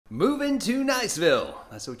Moving to Niceville.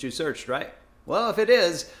 That's what you searched, right? Well, if it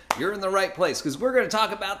is, you're in the right place because we're going to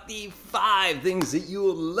talk about the 5 things that you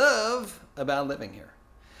will love about living here.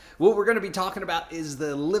 What we're going to be talking about is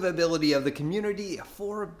the livability of the community,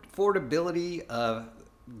 affordability of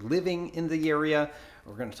living in the area.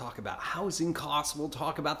 We're going to talk about housing costs. We'll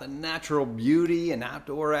talk about the natural beauty and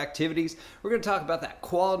outdoor activities. We're going to talk about that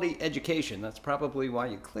quality education. That's probably why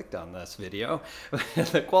you clicked on this video.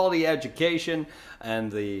 The quality education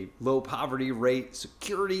and the low poverty rate,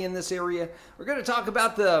 security in this area. We're going to talk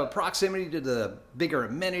about the proximity to the bigger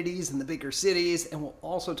amenities in the bigger cities. And we'll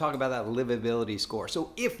also talk about that livability score.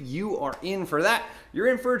 So if you are in for that, you're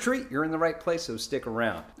in for a treat. You're in the right place, so stick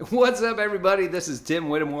around. What's up, everybody? This is Tim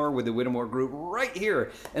Whittemore with the Whittemore Group right here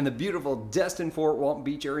in the beautiful Destin-Fort Walton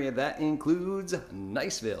Beach area. That includes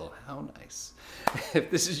Niceville. How nice. If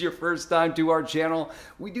this is your first time to our channel,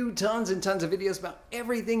 we do tons and tons of videos about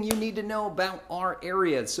everything you need to know about our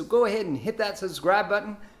area. So go ahead and hit that subscribe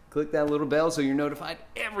button. Click that little bell so you're notified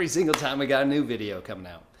every single time we got a new video coming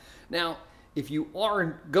out. Now, if you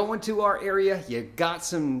are going to our area, you got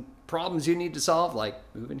some problems you need to solve, like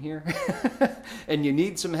moving here, and you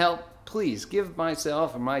need some help, please give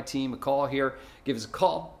myself and my team a call here. Give us a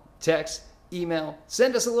call, text, email,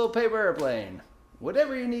 send us a little paper airplane.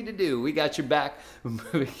 Whatever you need to do, we got your back.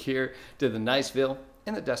 Moving here to the Niceville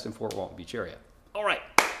in the Destin-Fort Walton Beach area. All right,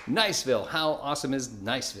 Niceville. How awesome is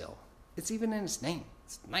Niceville? It's even in its name.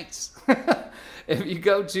 It's nice. If you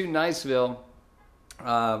go to Niceville,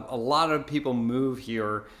 a lot of people move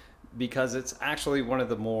here because it's actually one of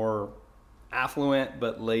the more affluent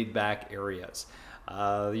but laid-back areas.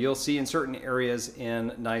 You'll see in certain areas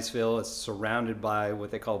in Niceville, it's surrounded by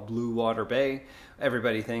what they call Blue Water Bay.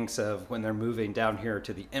 Everybody thinks of when they're moving down here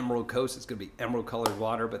to the Emerald Coast, it's going to be emerald colored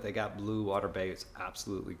water, but they got Blue Water Bay. It's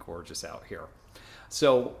absolutely gorgeous out here.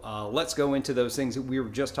 So let's go into those things that we were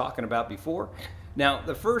just talking about before. Now,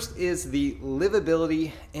 the first is the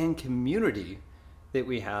livability and community that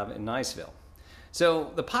we have in Niceville.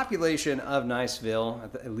 So the population of Niceville,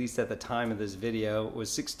 at least at the time of this video,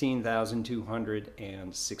 was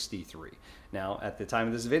 16,263. Now, at the time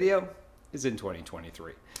of this video, it's in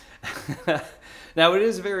 2023. Now, it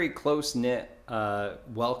is a very close-knit,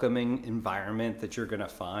 welcoming environment that you're going to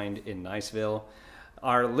find in Niceville.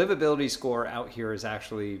 Our livability score out here is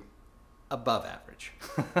actually above average,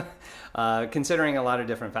 considering a lot of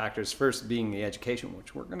different factors. First being the education,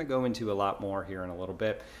 which we're going to go into a lot more here in a little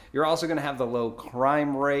bit. You're also going to have the low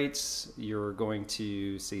crime rates. You're going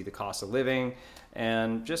to see the cost of living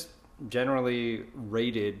and just generally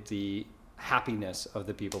rated the happiness of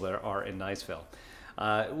the people that are in Niceville.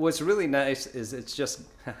 What's really nice is it's just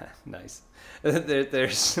nice.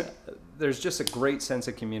 There's just a great sense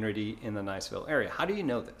of community in the Niceville area. How do you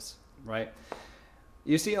know this, right?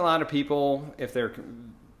 You see a lot of people, if they're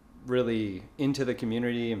really into the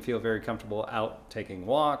community and feel very comfortable out taking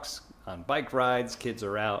walks, on bike rides, kids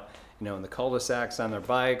are out, you know, in the cul-de-sacs on their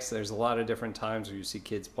bikes. There's a lot of different times where you see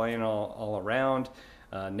kids playing all around.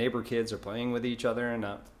 Neighbor kids are playing with each other and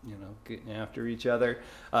not, you know, getting after each other.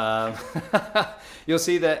 You'll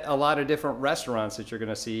see that a lot of different restaurants that you're going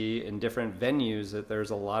to see in different venues, that there's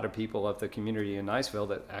a lot of people of the community in Niceville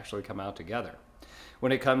that actually come out together.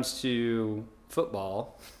 When it comes to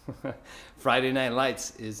football, Friday Night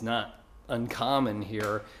Lights is not uncommon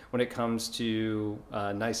here when it comes to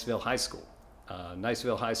Niceville High School.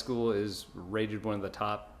 Niceville High School is rated one of the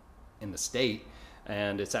top in the state,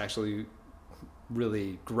 and it's actually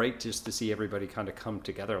really great just to see everybody kind of come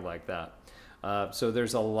together like that. So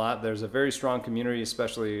there's a very strong community,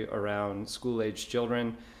 especially around school-aged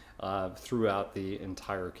children throughout the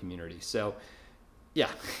entire community. So yeah,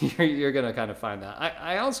 you're going to kind of find that.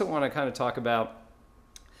 I also want to kind of talk about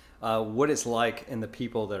what it's like and the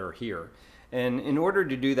people that are here. And in order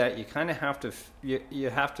to do that, you kind of have to you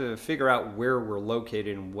have to figure out where we're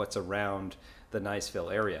located and what's around the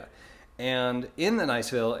Niceville area. And in the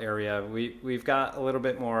Niceville area, we've got a little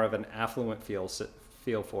bit more of an affluent feel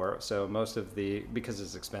for it. So most of because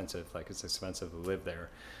it's expensive, like it's expensive to live there.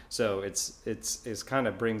 So it's kind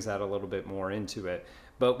of brings that a little bit more into it.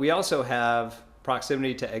 But we also have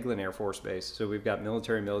proximity to Eglin Air Force Base. So we've got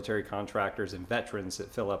military contractors and veterans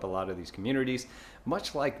that fill up a lot of these communities,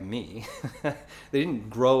 much like me. They didn't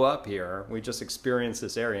grow up here. We just experienced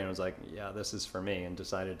this area and was like, yeah, this is for me, and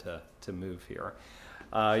decided to move here.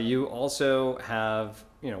 You also have,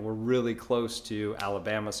 we're really close to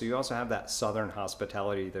Alabama, so you also have that southern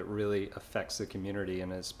hospitality that really affects the community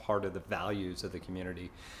and is part of the values of the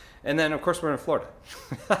community. And then, of course, we're in Florida.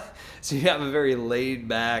 So you have a very laid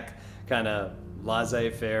back, kind of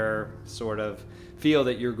laissez-faire sort of feel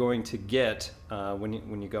that you're going to get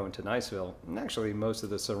when you go into Niceville, and actually most of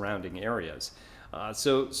the surrounding areas.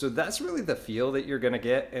 So that's really the feel that you're going to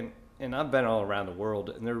get. And I've been all around the world,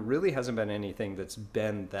 and there really hasn't been anything that's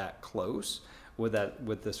been that close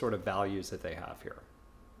with the sort of values that they have here.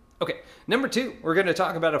 Okay, number 2, we're going to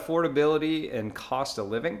talk about affordability and cost of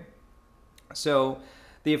living. So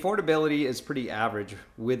the affordability is pretty average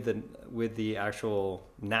with the actual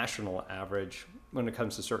national average when it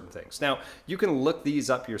comes to certain things. Now, you can look these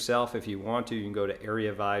up yourself if you want to. You can go to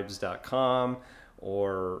areavibes.com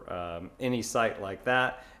or any site like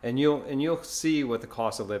that, and you'll see what the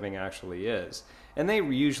cost of living actually is. And they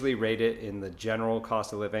usually rate it in the general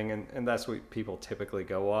cost of living, and that's what people typically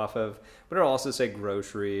go off of. But it'll also say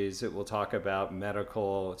groceries. It will talk about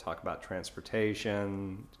medical, it'll talk about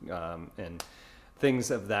transportation, and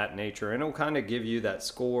things of that nature. And it'll kind of give you that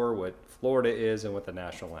score, what Florida is and what the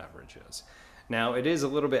national average is. Now, it is a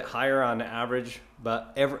little bit higher on average,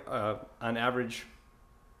 but on average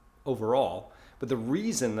overall. But the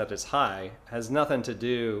reason that it's high has nothing to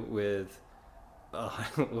do with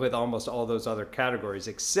almost all those other categories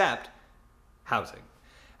except housing.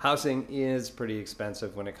 Housing is pretty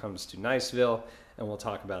expensive when it comes to Niceville, and we'll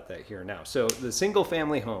talk about that here now. So the single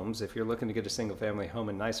family homes, if you're looking to get a single family home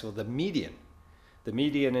in Niceville, the median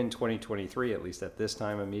in 2023, at least at this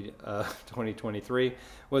time of 2023,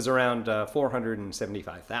 was around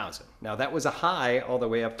 $475,000. Now that was a high all the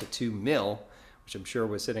way up to $2 million, which I'm sure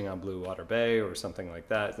was sitting on Blue Water Bay or something like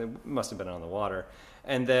that. It must have been on the water.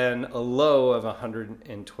 And then a low of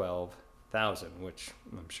 $112,000, which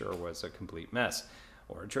I'm sure was a complete mess,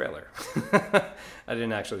 or a trailer. I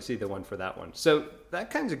didn't actually see the one for that one. So that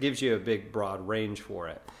kind of gives you a big broad range for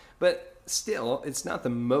it. But still, it's not the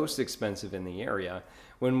most expensive in the area.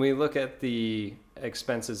 When we look at the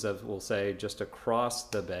expenses of, we'll say, just across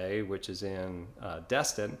the bay, which is in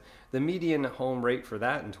Destin, the median home rate for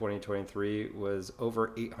that in 2023 was over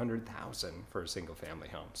 $800,000 for a single family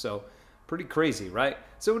home. So pretty crazy, right?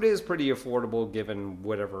 So it is pretty affordable given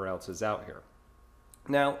whatever else is out here.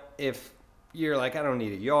 Now, if you're like, I don't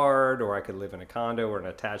need a yard, or I could live in a condo or an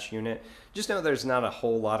attached unit, just know there's not a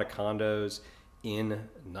whole lot of condos in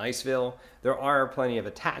Niceville. There are plenty of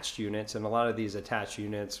attached units, and a lot of these attached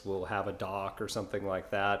units will have a dock or something like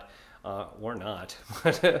that, or not.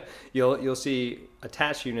 But you'll see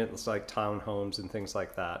attached units like townhomes and things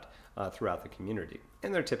like that throughout the community,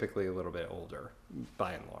 and they're typically a little bit older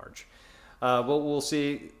by and large. But we'll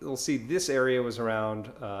see this area was around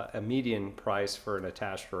a median price for an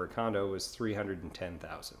attached for a condo was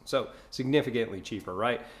 $310,000. So significantly cheaper,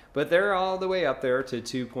 right? But they're all the way up there to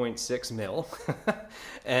 $2.6 million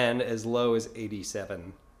and as low as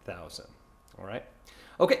 $87,000. All right.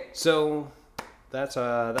 Okay, so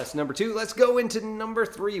that's number 2. Let's go into number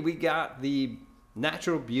 3. We got the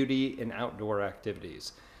natural beauty and outdoor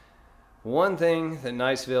activities. One thing that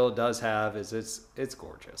Niceville does have is it's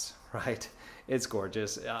gorgeous, right? It's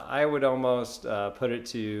gorgeous. I would almost put it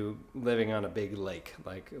to living on a big lake,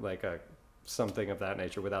 like something of that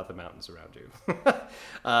nature without the mountains around you.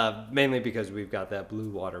 Mainly because we've got that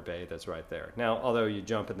Blue Water Bay that's right there. Now, although you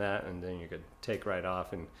jump in that and then you could take right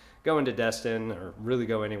off and go into Destin or really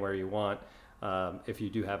go anywhere you want. If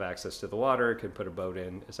you do have access to the water, could put a boat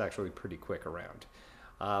in. It's actually pretty quick around.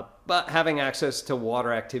 But having access to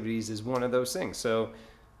water activities is one of those things. So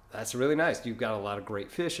that's really nice. You've got a lot of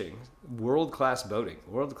great fishing, world-class boating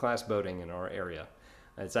in our area.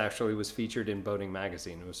 It actually was featured in Boating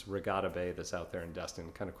Magazine. It was Regatta Bay that's out there in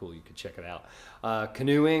Destin. Kind of cool. You could check it out.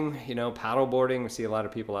 Canoeing, paddle boarding. We see a lot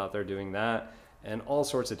of people out there doing that, and all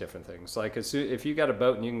sorts of different things. Like if you got a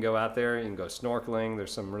boat and you can go out there, you can go snorkeling.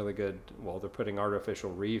 There's some really good, they're putting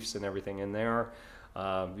artificial reefs and everything in there.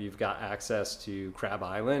 You've got access to Crab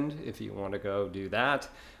Island if you want to go do that.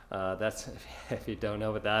 That's, if you don't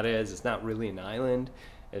know what that is, it's not really an island.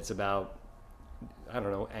 It's about,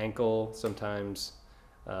 ankle, sometimes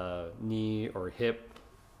knee or hip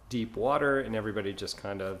deep water, and everybody just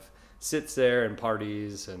kind of sits there and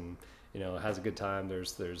parties and, has a good time.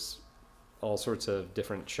 There's all sorts of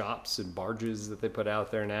different shops and barges that they put out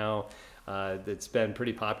there now. It's been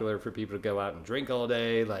pretty popular for people to go out and drink all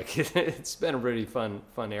day. Like it's been a really fun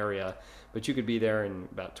area, but you could be there in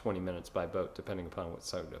about 20 minutes by boat, depending upon what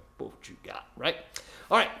side of the boat you got, right?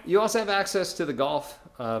 All right. You also have access to the Gulf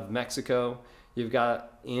of Mexico. You've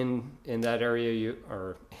got in that area,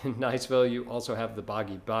 or in Niceville, you also have the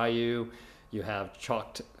Boggy Bayou. You have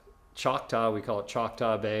Choctaw, we call it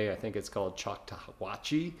Choctaw Bay. I think it's called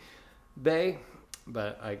Choctawhatchee Bay,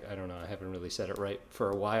 but I don't know. I haven't really said it right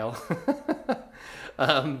for a while.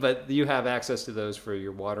 But you have access to those for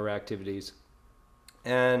your water activities.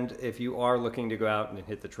 And if you are looking to go out and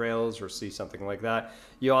hit the trails or see something like that,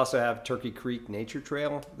 you also have Turkey Creek Nature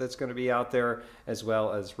Trail that's going to be out there, as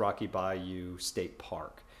well as Rocky Bayou State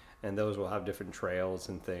Park. And those will have different trails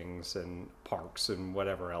and things and parks and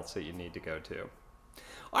whatever else that you need to go to.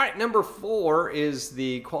 All right, number 4 is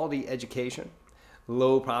the quality education,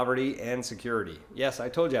 low poverty, and security. Yes, I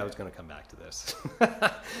told you I was going to come back to this.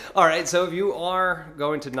 All right, so if you are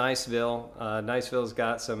going to Niceville, Niceville's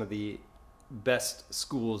got some of the best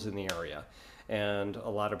schools in the area, and a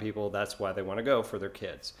lot of people, that's why they want to go for their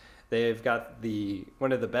kids. They've got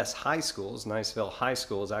one of the best high schools. Niceville High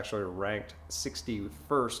School is actually ranked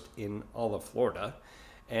 61st in all of Florida,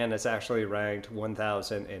 and it's actually ranked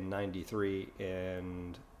 1093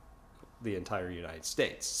 in the entire United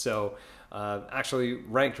States. So actually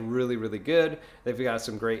ranked really, really good. They've got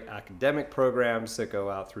some great academic programs that go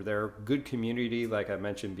out through there. Good community, like I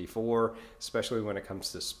mentioned before, especially when it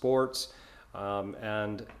comes to sports.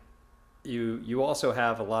 And you also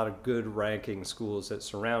have a lot of good ranking schools that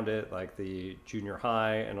surround it, like the junior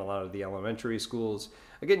high and a lot of the elementary schools.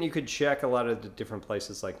 Again, you could check a lot of the different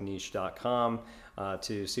places like niche.com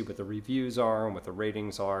to see what the reviews are and what the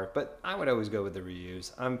ratings are, but I would always go with the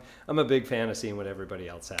reviews. I'm a big fan of seeing what everybody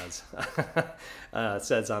else has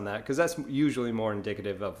says on that, because that's usually more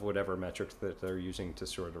indicative of whatever metrics that they're using to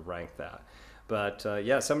sort of rank that. But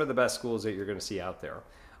yeah, some of the best schools that you're going to see out there.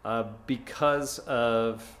 Because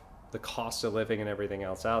of the cost of living and everything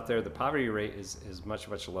else out there, the poverty rate is much,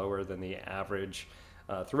 much lower than the average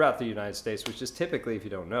throughout the United States, which is typically, if you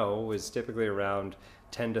don't know, is typically around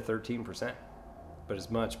 10 to 13%. But it's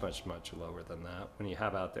much, much, much lower than that when you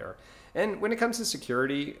have out there. And when it comes to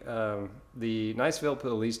security, the Niceville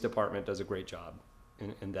Police Department does a great job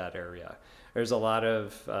in that area. There's a lot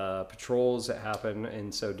of patrols that happen,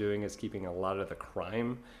 and so doing is keeping a lot of the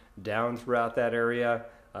crime down throughout that area.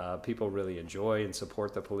 People really enjoy and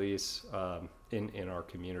support the police in our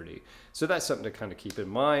community. So that's something to kind of keep in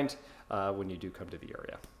mind when you do come to the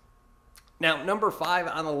area. Now, number 5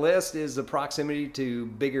 on the list is the proximity to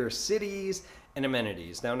bigger cities and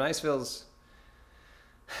amenities. Now, Niceville's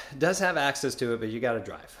does have access to it, but you got to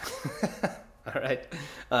drive. All right,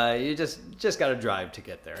 you just got to drive to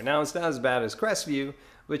get there. Now, it's not as bad as Crestview,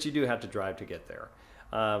 but you do have to drive to get there.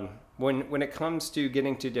 When it comes to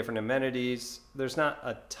getting to different amenities, there's not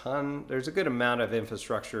a ton. There's a good amount of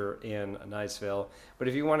infrastructure in Niceville, but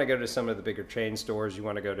if you want to go to some of the bigger chain stores, you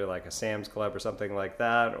want to go to like a Sam's Club or something like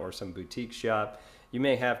that, or some boutique shop, you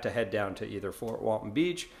may have to head down to either Fort Walton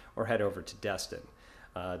Beach or head over to Destin.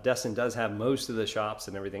 Destin does have most of the shops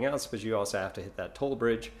and everything else, but you also have to hit that toll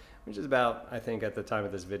bridge, which is about, I think at the time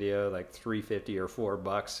of this video, like $3.50 or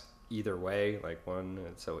 $4 either way, like one,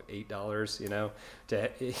 so $8, you know, to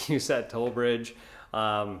use that toll bridge.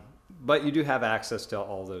 But you do have access to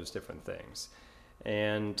all those different things.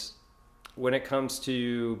 And when it comes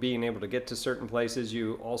to being able to get to certain places,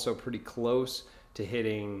 you also pretty close to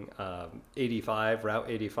hitting 85, Route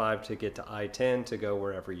 85 to get to I-10 to go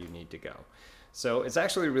wherever you need to go. So it's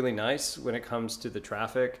actually really nice when it comes to the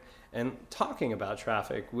traffic. And talking about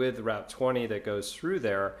traffic with Route 20 that goes through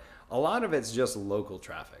there, a lot of it's just local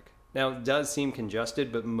traffic. Now, it does seem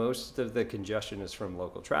congested, but most of the congestion is from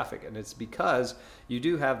local traffic. And it's because you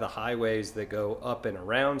do have the highways that go up and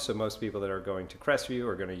around. So most people that are going to Crestview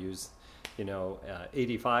are going to use,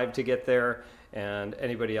 85 to get there. And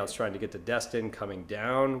anybody else trying to get to Destin coming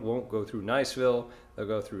down won't go through Niceville. They'll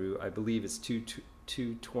go through, I believe it's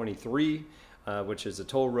 223, which is a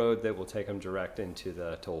toll road that will take them direct into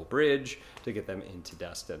the toll bridge to get them into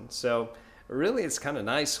Destin. So really, it's kind of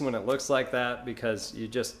nice when it looks like that, because you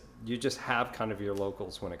just have kind of your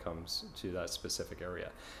locals when it comes to that specific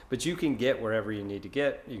area. But you can get wherever you need to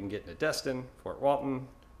get. You can get into Destin, Fort Walton,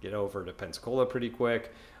 get over to Pensacola pretty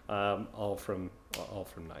quick, all from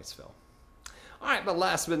Niceville. All right, but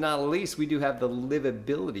last but not least, we do have the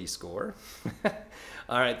livability score.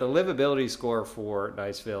 All right, the livability score for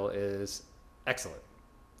Niceville is excellent.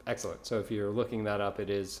 Excellent. So if you're looking that up, it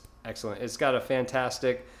is excellent. It's got a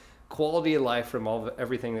fantastic quality of life from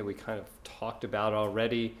everything that we kind of talked about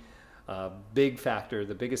already. Big factor,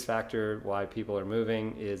 the biggest factor why people are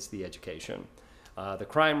moving is the education. The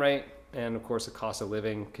crime rate and, of course, the cost of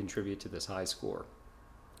living contribute to this high score.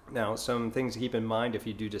 Now, some things to keep in mind if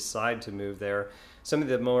you do decide to move there. Some of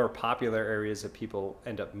the more popular areas that people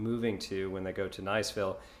end up moving to when they go to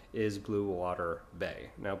Niceville is Blue Water Bay.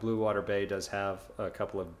 Now, Blue Water Bay does have a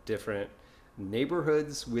couple of different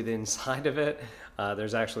neighborhoods within inside of it.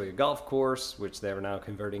 There's actually a golf course, which they're now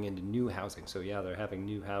converting into new housing. So yeah, they're having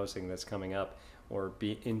new housing that's coming up or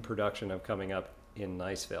be in production of coming up in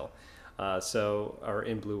Niceville, or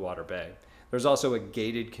in Blue Water Bay. There's also a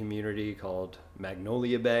gated community called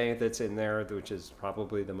Magnolia Bay that's in there, which is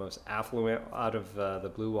probably the most affluent out of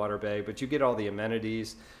the Blue Water Bay, but you get all the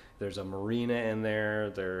amenities. There's a marina in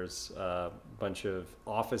there. There's a bunch of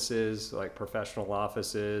offices, like professional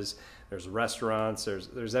offices. There's restaurants.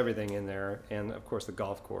 There's everything in there, and of course the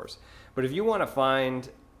golf course. But if you want to find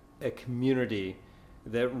a community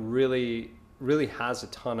that really has a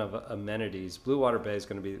ton of amenities, Blue Water Bay is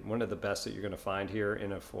going to be one of the best that you're going to find here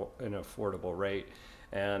in an affordable rate.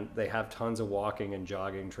 And they have tons of walking and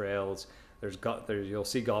jogging trails. You'll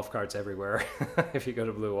see golf carts everywhere if you go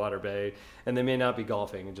to Blue Water Bay, and they may not be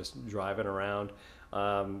golfing and just driving around.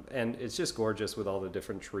 And it's just gorgeous with all the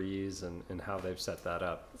different trees and how they've set that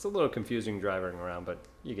up. It's a little confusing driving around, but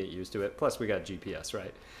you get used to it. Plus we got GPS,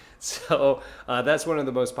 right? So that's one of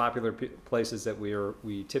the most popular places that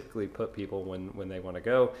we typically put people when they want to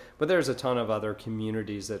go. But there's a ton of other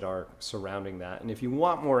communities that are surrounding that. And if you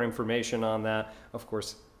want more information on that, of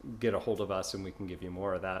course, get a hold of us and we can give you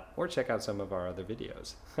more of that, or check out some of our other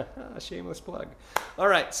videos. Shameless plug. All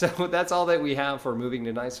right, so that's all that we have for moving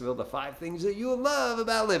to Niceville, the 5 things that you'll love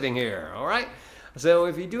about living here. All right, so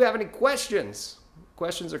if you do have any questions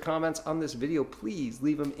or comments on this video, please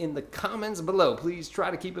leave them in the comments below. Please try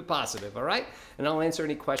to keep it positive, all right? And I'll answer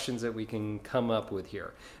any questions that we can come up with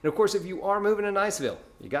here. And of course, if you are moving to Niceville,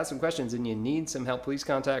 you got some questions and you need some help, please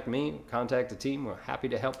contact me, contact the team. We're happy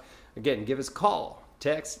to help. Again, give us a call,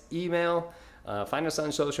 text, email, find us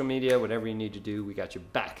on social media, whatever you need to do, we got you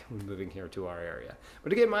back when moving here to our area.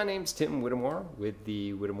 But again, my name's Tim Whittemore with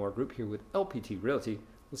the Whittemore Group here with LPT Realty.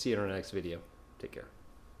 We'll see you in our next video. Take care.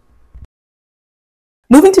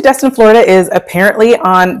 Moving to Destin, Florida is apparently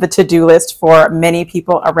on the to-do list for many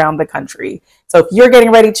people around the country. So if you're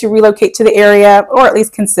getting ready to relocate to the area, or at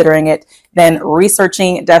least considering it, then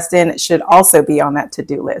researching Destin should also be on that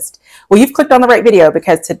to-do list. Well, you've clicked on the right video,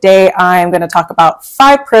 because today I'm going to talk about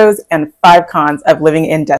 5 pros and 5 cons of living in Destin.